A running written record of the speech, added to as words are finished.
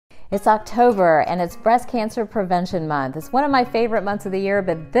It's October and it's Breast Cancer Prevention Month. It's one of my favorite months of the year,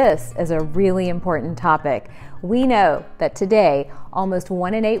 but this is a really important topic. We know that today, almost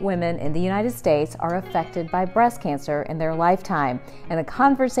 1 in 8 women in the United States are affected by breast cancer in their lifetime. And the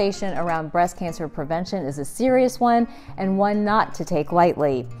conversation around breast cancer prevention is a serious one and one not to take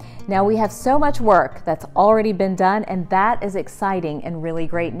lightly. Now, we have so much work that's already been done, and that is exciting and really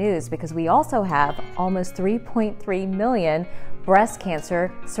great news because we also have almost 3.3 million breast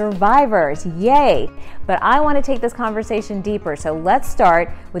cancer survivors. Yay! But I want to take this conversation deeper, so let's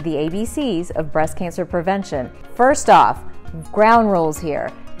start with the ABCs of breast cancer prevention. First off, ground rules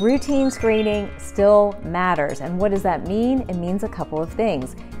here. Routine screening still matters. And what does that mean? It means a couple of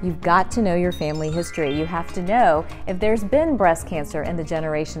things. You've got to know your family history. You have to know if there's been breast cancer in the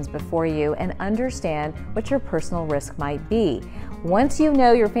generations before you and understand what your personal risk might be. Once you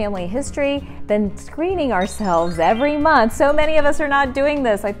know your family history, then screening ourselves every month. So many of us are not doing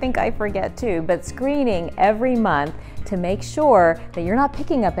this. I think I forget too, but screening every month to make sure that you're not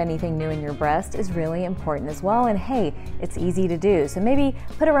picking up anything new in your breast is really important as well. And hey, it's easy to do. So maybe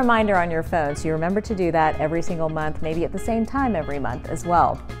put a reminder on your phone so you remember to do that every single month, maybe at the same time every month as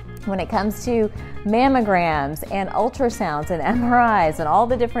well. When it comes to mammograms and ultrasounds and MRIs and all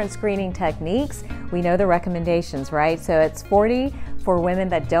the different screening techniques, we know the recommendations, right? So it's 40 for women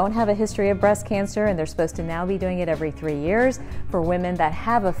that don't have a history of breast cancer, and they're supposed to now be doing it every 3 years. For women that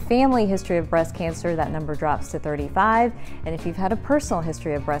have a family history of breast cancer, that number drops to 35. And if you've had a personal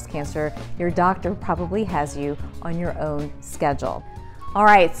history of breast cancer, your doctor probably has you on your own schedule. All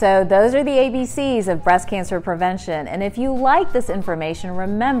right, so those are the ABCs of breast cancer prevention. And if you like this information,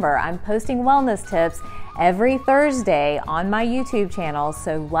 remember, I'm posting wellness tips every Thursday on my YouTube channel,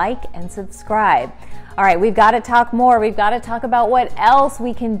 so like and subscribe. All right, we've got to talk more. We've got to talk about what else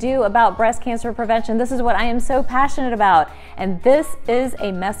we can do about breast cancer prevention. This is what I am so passionate about. And this is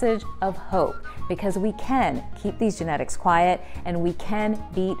a message of hope, because we can keep these genetics quiet and we can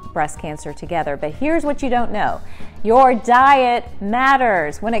beat breast cancer together. But here's what you don't know. Your diet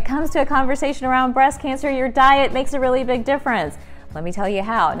matters. When it comes to a conversation around breast cancer, your diet makes a really big difference. Let me tell you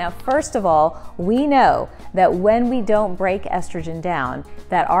how. Now, first of all, we know that when we don't break estrogen down,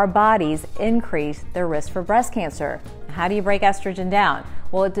 that our bodies increase their risk for breast cancer. How do you break estrogen down?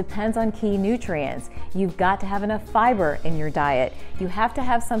 Well, it depends on key nutrients. You've got to have enough fiber in your diet. You have to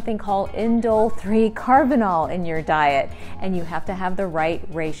have something called indole 3 carbinol in your diet, and you have to have the right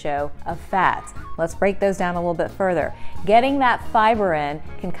ratio of fats. Let's break those down a little bit further. Getting that fiber in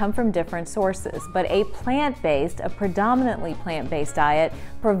can come from different sources, but a plant-based, a predominantly plant-based diet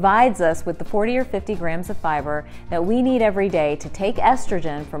provides us with the 40 or 50 grams of fiber that we need every day to take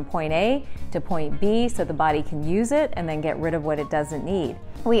estrogen from point A to point B so the body can use it and then get rid of what it doesn't need.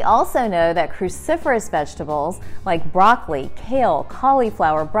 We also know that cruciferous vegetables like broccoli, kale,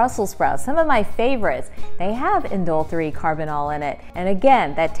 cauliflower, Brussels sprouts, some of my favorites, they have indole 3 carbinol in it. And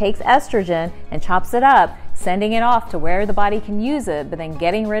again, that takes estrogen and chops it up, sending it off to where the body can use it, but then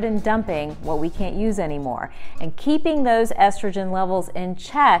getting rid and dumping what we can't use anymore. And keeping those estrogen levels in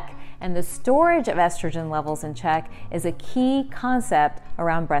check and the storage of estrogen levels in check is a key concept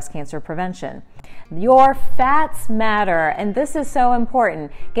around breast cancer prevention. Your fats matter, and this is so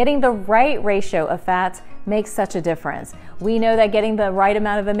important. Getting the right ratio of fats makes such a difference. We know that getting the right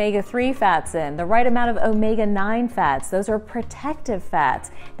amount of omega-3 fats in, the right amount of omega-9 fats, those are protective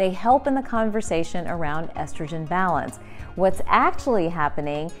fats. They help in the conversation around estrogen balance. What's actually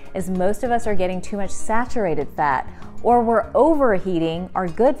happening is most of us are getting too much saturated fat, or we're overheating our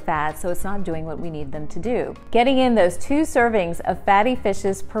good fats so it's not doing what we need them to do. Getting in those 2 servings of fatty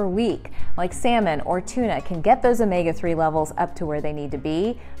fishes per week, like salmon or tuna, can get those omega-3 levels up to where they need to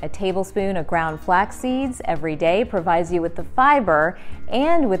be. A tablespoon of ground flax seeds every day provides you with the fiber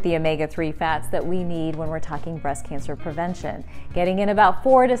and with the omega-3 fats that we need when we're talking breast cancer prevention. Getting in about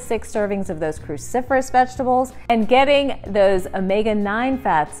 4 to 6 servings of those cruciferous vegetables and getting those omega-9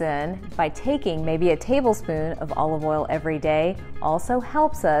 fats in by taking maybe a tablespoon of olive oil every day also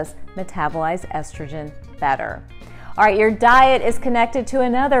helps us metabolize estrogen better. All right, your diet is connected to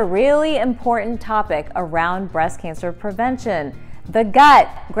another really important topic around breast cancer prevention. The gut.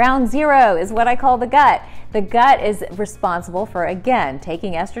 Ground zero is what I call the gut. The gut is responsible for, again,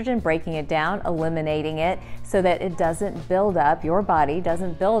 taking estrogen, breaking it down, eliminating it so that it doesn't build up, your body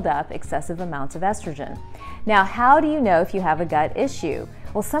doesn't build up excessive amounts of estrogen. Now, how do you know if you have a gut issue?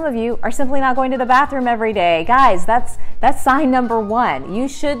 Well, some of you are simply not going to the bathroom every day. Guys, that's sign number 1. You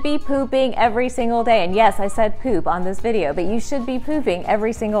should be pooping every single day. And yes, I said poop on this video, but you should be pooping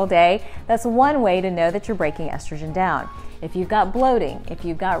every single day. That's one way to know that you're breaking estrogen down. If you've got bloating, if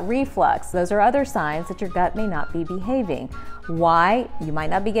you've got reflux, those are other signs that your gut may not be behaving. Why? You might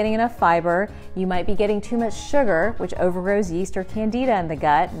not be getting enough fiber. You might be getting too much sugar, which overgrows yeast or candida in the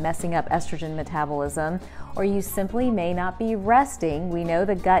gut, messing up estrogen metabolism. Or you simply may not be resting. We know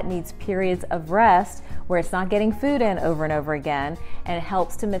the gut needs periods of rest where it's not getting food in over and over again, and it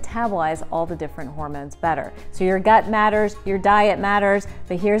helps to metabolize all the different hormones better. So your gut matters, your diet matters,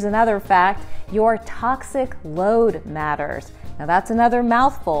 but here's another fact: your toxic load matters. Now that's another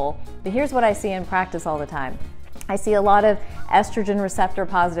mouthful, but here's what I see in practice all the time. I see a lot of estrogen receptor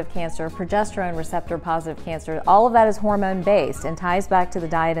positive cancer, progesterone receptor positive cancer. All of that is hormone based and ties back to the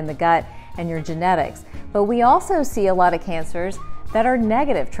diet and the gut and your genetics. But we also see a lot of cancers that are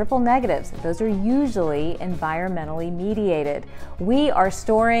negative, triple negatives. Those are usually environmentally mediated. We are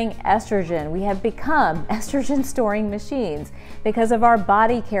storing estrogen. We have become estrogen storing machines because of our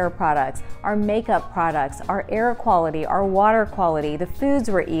body care products, our makeup products, our air quality, our water quality, the foods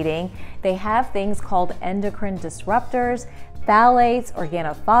we're eating. They have things called endocrine disruptors, phthalates,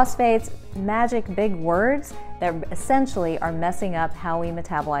 organophosphates, magic big words that essentially are messing up how we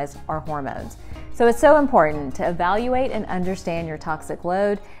metabolize our hormones. So it's so important to evaluate and understand your toxic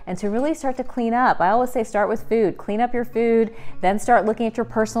load and to really start to clean up. I always say start with food, clean up your food, then start looking at your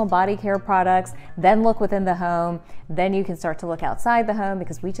personal body care products, then look within the home, then you can start to look outside the home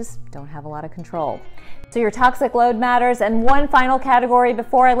because we just don't have a lot of control. So your toxic load matters. And one final category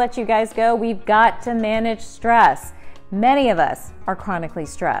before I let you guys go, we've got to manage stress. Many of us are chronically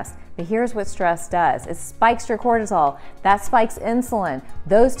stressed. But here's what stress does. It spikes your cortisol. That spikes insulin.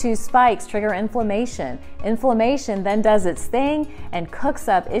 Those two spikes trigger inflammation. Inflammation then does its thing and cooks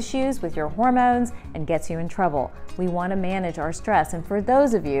up issues with your hormones and gets you in trouble. We want to manage our stress. And for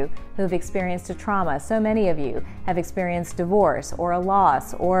those of you who have experienced a trauma, so many of you have experienced divorce or a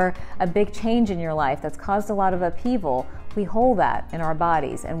loss or a big change in your life that's caused a lot of upheaval, we hold that in our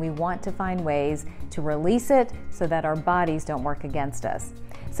bodies and we want to find ways to release it so that our bodies don't work against us.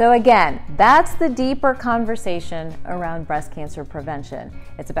 So again, that's the deeper conversation around breast cancer prevention.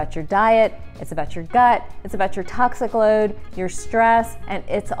 It's about your diet, it's about your gut, it's about your toxic load, your stress, and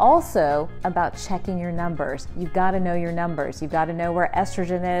it's also about checking your numbers. You've got to know your numbers. You've got to know where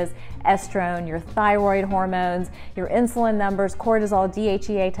estrogen is, estrone, your thyroid hormones, your insulin numbers, cortisol,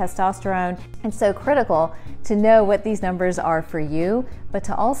 DHEA, testosterone. It's so critical to know what these numbers are for you, but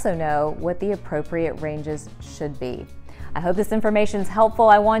to also know what the appropriate ranges should be. I hope this information is helpful.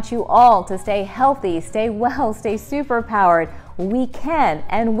 I want you all to stay healthy, stay well, stay superpowered. We can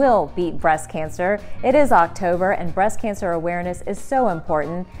and will beat breast cancer. It is October and breast cancer awareness is so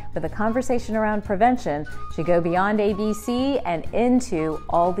important, but the conversation around prevention should go beyond ABC and into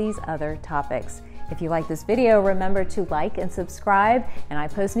all these other topics. If you like this video, remember to like and subscribe, and I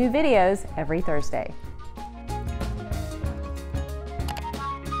post new videos every Thursday.